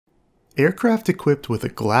Aircraft equipped with a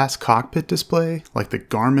glass cockpit display, like the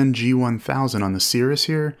Garmin G1000 on the Cirrus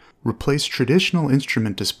here, replace traditional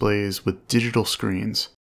instrument displays with digital screens.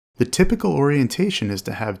 The typical orientation is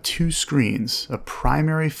to have two screens, a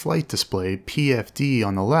primary flight display, PFD,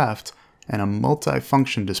 on the left, and a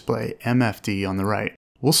multifunction display, MFD, on the right.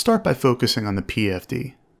 We'll start by focusing on the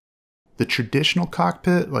PFD. The traditional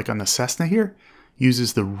cockpit, like on the Cessna here,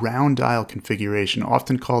 uses the round dial configuration,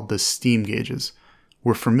 often called the steam gauges.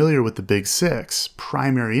 We're familiar with the Big Six,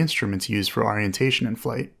 primary instruments used for orientation in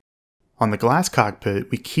flight. On the glass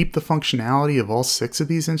cockpit, we keep the functionality of all 6 of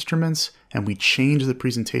these instruments, and we change the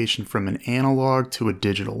presentation from an analog to a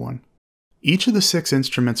digital one. Each of the 6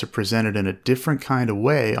 instruments are presented in a different kind of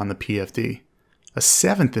way on the PFD. A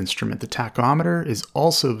 7th instrument, the tachometer, is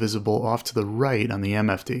also visible off to the right on the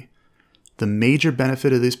MFD. The major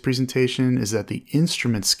benefit of this presentation is that the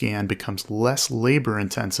instrument scan becomes less labor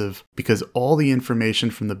intensive because all the information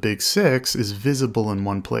from the Big Six is visible in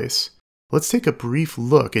one place. Let's take a brief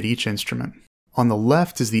look at each instrument. On the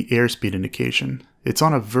left is the airspeed indication. It's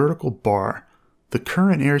on a vertical bar. The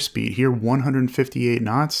current airspeed, here 158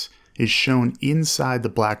 knots, is shown inside the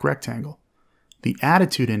black rectangle. The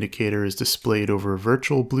attitude indicator is displayed over a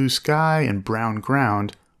virtual blue sky and brown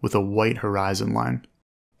ground with a white horizon line.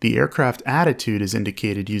 The aircraft attitude is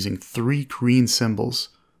indicated using 3 green symbols.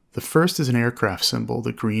 The first is an aircraft symbol,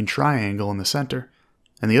 the green triangle in the center,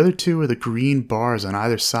 and the other 2 are the green bars on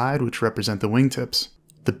either side, which represent the wingtips.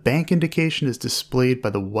 The bank indication is displayed by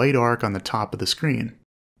the white arc on the top of the screen.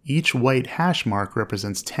 Each white hash mark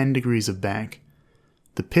represents 10 degrees of bank.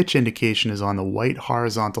 The pitch indication is on the white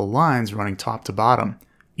horizontal lines running top to bottom,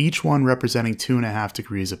 each one representing 2.5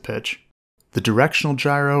 degrees of pitch. The directional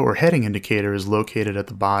gyro or heading indicator is located at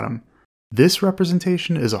the bottom. This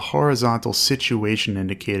representation is a horizontal situation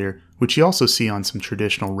indicator, which you also see on some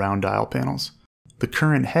traditional round dial panels. The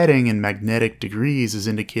current heading in magnetic degrees is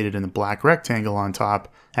indicated in the black rectangle on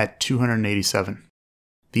top at 287.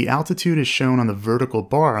 The altitude is shown on the vertical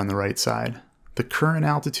bar on the right side. The current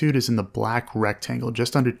altitude is in the black rectangle,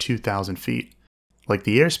 just under 2,000 feet. Like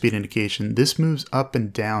the airspeed indication, this moves up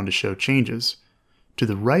and down to show changes. To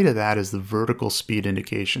the right of that is the vertical speed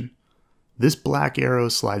indication. This black arrow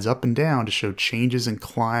slides up and down to show changes in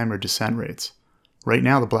climb or descent rates. Right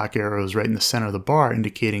now the black arrow is right in the center of the bar,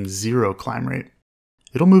 indicating 0 climb rate.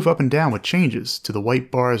 It'll move up and down with changes to the white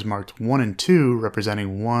bars marked 1 and 2,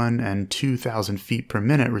 representing 1 and 2,000 feet per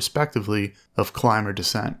minute respectively of climb or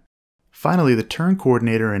descent. Finally, the turn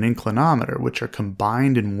coordinator and inclinometer, which are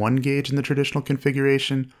combined in one gauge in the traditional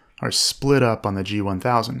configuration, are split up on the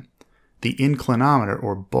G1000. The inclinometer,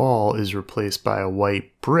 or ball, is replaced by a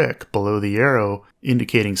white brick below the arrow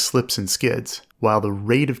indicating slips and skids, while the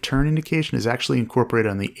rate of turn indication is actually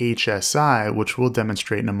incorporated on the HSI, which we'll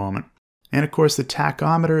demonstrate in a moment. And of course, the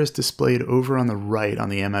tachometer is displayed over on the right on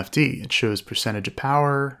the MFD. It shows percentage of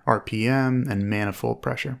power, RPM, and manifold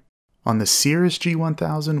pressure. On the Cirrus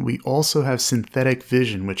G1000, we also have synthetic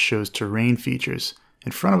vision, which shows terrain features.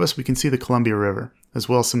 In front of us, we can see the Columbia River, as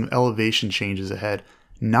well as some elevation changes ahead.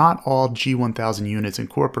 Not all G1000 units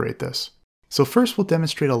incorporate this. So first we'll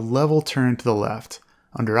demonstrate a level turn to the left.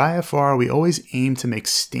 Under IFR, we always aim to make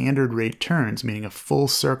standard rate turns, meaning a full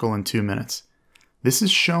circle in 2 minutes. This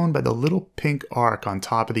is shown by the little pink arc on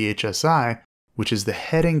top of the HSI, which is the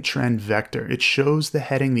heading trend vector. It shows the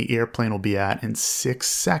heading the airplane will be at in 6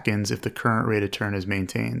 seconds if the current rate of turn is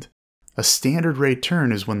maintained. A standard rate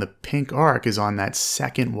turn is when the pink arc is on that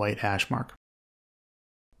second white hash mark.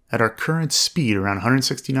 At our current speed, around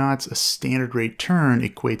 160 knots, a standard rate turn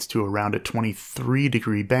equates to around a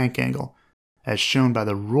 23-degree bank angle, as shown by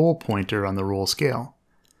the roll pointer on the roll scale.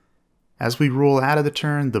 As we roll out of the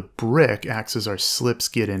turn, the brick acts as our slip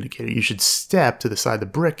skid indicator. You should step to the side the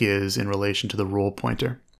brick is in relation to the roll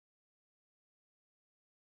pointer.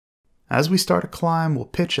 As we start a climb, we'll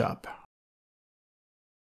pitch up.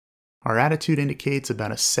 Our attitude indicates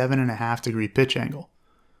about a 7.5-degree pitch angle.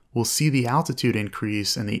 We'll see the altitude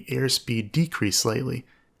increase and the airspeed decrease slightly.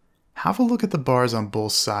 Have a look at the bars on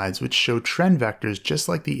both sides, which show trend vectors just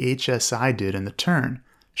like the HSI did in the turn,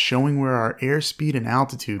 showing where our airspeed and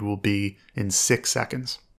altitude will be in 6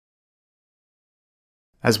 seconds.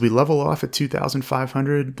 As we level off at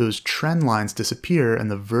 2,500, those trend lines disappear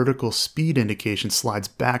and the vertical speed indication slides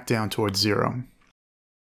back down towards 0.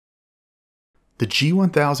 The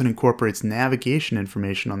G1000 incorporates navigation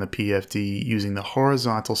information on the PFD using the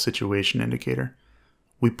horizontal situation indicator.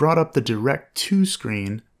 We brought up the Direct To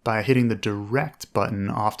screen by hitting the Direct button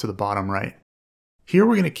off to the bottom right. Here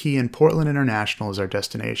we're going to key in Portland International as our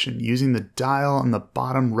destination, using the dial on the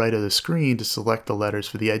bottom right of the screen to select the letters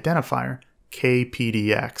for the identifier,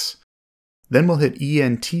 KPDX. Then we'll hit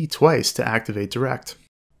ENT twice to activate direct.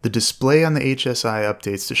 The display on the HSI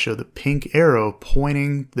updates to show the pink arrow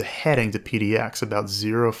pointing the heading to PDX about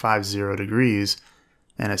 050 degrees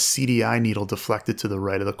and a CDI needle deflected to the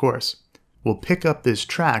right of the course. We'll pick up this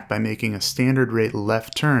track by making a standard rate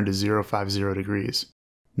left turn to 050 degrees.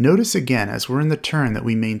 Notice again as we're in the turn that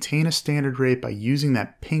we maintain a standard rate by using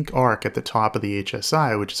that pink arc at the top of the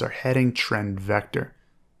HSI, which is our heading trend vector.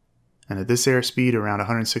 And at this airspeed around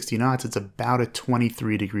 160 knots, it's about a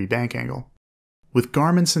 23 degree bank angle. With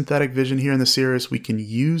Garmin Synthetic Vision here in the Cirrus, we can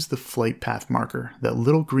use the flight path marker, that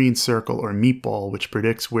little green circle or meatball which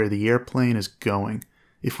predicts where the airplane is going.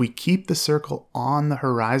 If we keep the circle on the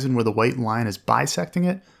horizon where the white line is bisecting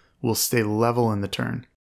it, we'll stay level in the turn.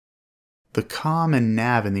 The COM and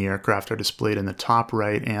nav in the aircraft are displayed in the top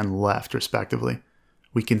right and left, respectively.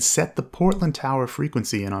 We can set the Portland Tower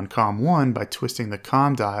frequency in on COM 1 by twisting the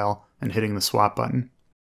COM dial and hitting the swap button.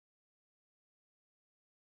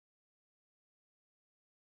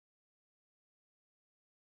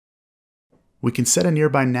 We can set a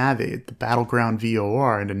nearby nav aid, the Battleground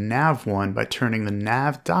VOR, into nav1 by turning the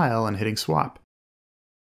nav dial and hitting swap.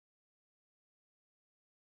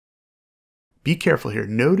 Be careful here.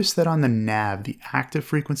 Notice that on the nav, the active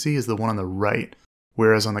frequency is the one on the right,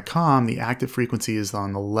 whereas on the COM, the active frequency is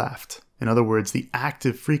on the left. In other words, the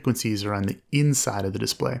active frequencies are on the inside of the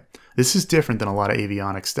display. This is different than a lot of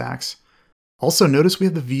avionics stacks. Also, notice we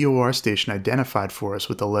have the VOR station identified for us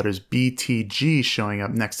with the letters BTG showing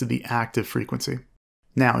up next to the active frequency.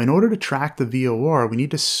 Now, in order to track the VOR, we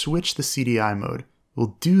need to switch the CDI mode.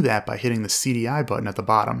 We'll do that by hitting the CDI button at the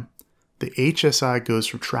bottom. The HSI goes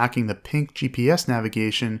from tracking the pink GPS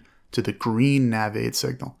navigation to the green nav aid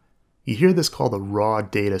signal. You hear this called the raw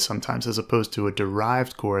data sometimes as opposed to a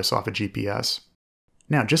derived course off a GPS.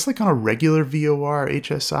 Now, just like on a regular VOR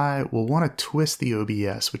HSI, we'll want to twist the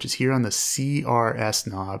OBS, which is here on the CRS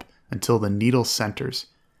knob, until the needle centers.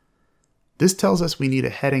 This tells us we need a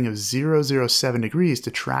heading of 007 degrees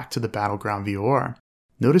to track to the Battleground VOR.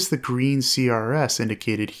 Notice the green CRS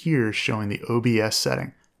indicated here showing the OBS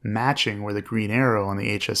setting, matching where the green arrow on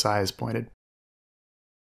the HSI is pointed.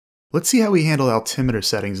 Let's see how we handle altimeter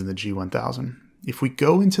settings in the G1000. If we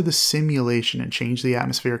go into the simulation and change the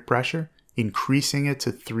atmospheric pressure, increasing it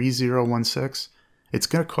to 3016, it's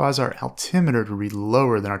going to cause our altimeter to read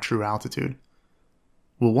lower than our true altitude.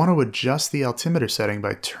 We'll want to adjust the altimeter setting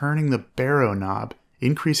by turning the baro knob,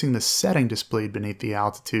 increasing the setting displayed beneath the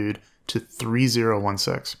altitude to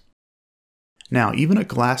 3016. Now, even a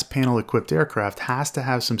glass panel equipped aircraft has to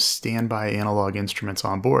have some standby analog instruments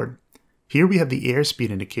on board. Here we have the airspeed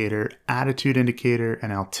indicator, attitude indicator,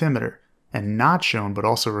 and altimeter, and not shown but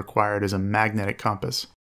also required is a magnetic compass.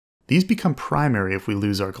 These become primary if we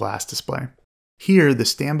lose our glass display. Here, the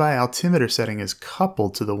standby altimeter setting is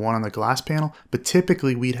coupled to the one on the glass panel, but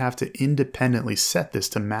typically we'd have to independently set this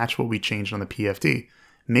to match what we changed on the PFD.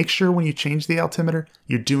 Make sure when you change the altimeter,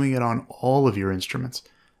 you're doing it on all of your instruments.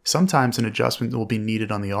 Sometimes an adjustment will be needed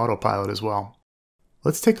on the autopilot as well.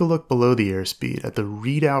 Let's take a look below the airspeed at the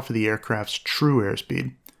readout for the aircraft's true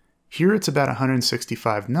airspeed. Here it's about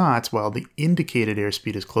 165 knots, while the indicated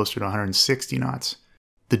airspeed is closer to 160 knots.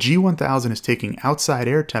 The G1000 is taking outside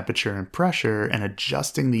air temperature and pressure and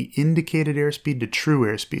adjusting the indicated airspeed to true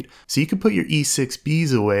airspeed, so you can put your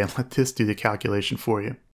E6Bs away and let this do the calculation for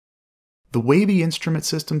you. The way the instrument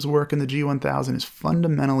systems work in the G1000 is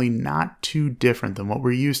fundamentally not too different than what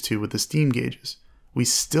we're used to with the steam gauges. We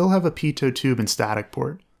still have a pitot tube and static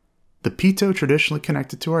port. The pitot traditionally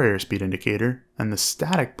connected to our airspeed indicator, and the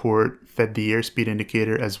static port fed the airspeed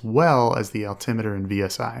indicator as well as the altimeter and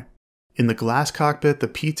VSI. In the glass cockpit, the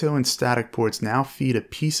pitot and static ports now feed a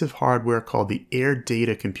piece of hardware called the Air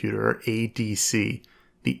Data Computer, or ADC.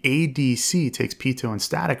 The ADC takes pitot and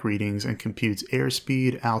static readings and computes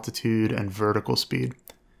airspeed, altitude, and vertical speed.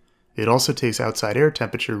 It also takes outside air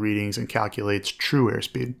temperature readings and calculates true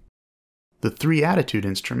airspeed. The three attitude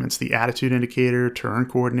instruments, the attitude indicator, turn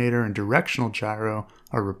coordinator, and directional gyro,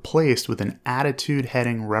 are replaced with an attitude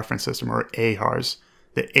heading reference system, or AHRS.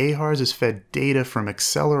 The AHRS is fed data from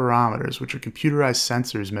accelerometers, which are computerized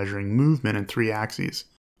sensors measuring movement in 3 axes.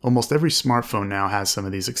 Almost every smartphone now has some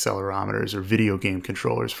of these accelerometers, or video game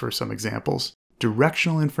controllers for some examples.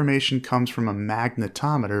 Directional information comes from a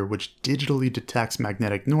magnetometer, which digitally detects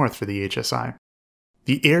magnetic north for the HSI.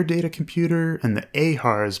 The Air Data Computer and the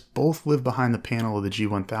AHRS both live behind the panel of the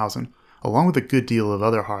G1000, along with a good deal of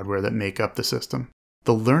other hardware that make up the system.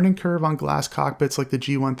 The learning curve on glass cockpits like the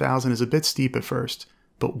G1000 is a bit steep at first,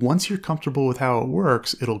 but once you're comfortable with how it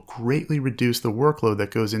works, it'll greatly reduce the workload that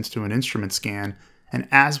goes into an instrument scan, and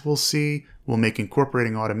as we'll see, will make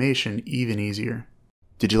incorporating automation even easier.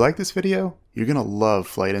 Did you like this video? You're going to love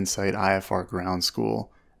Flight Insight IFR Ground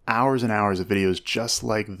School. Hours and hours of videos just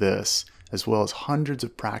like this, as well as hundreds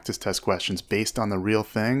of practice test questions based on the real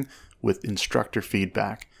thing with instructor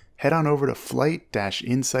feedback. Head on over to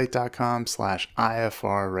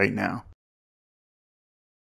flight-insight.com/IFR right now.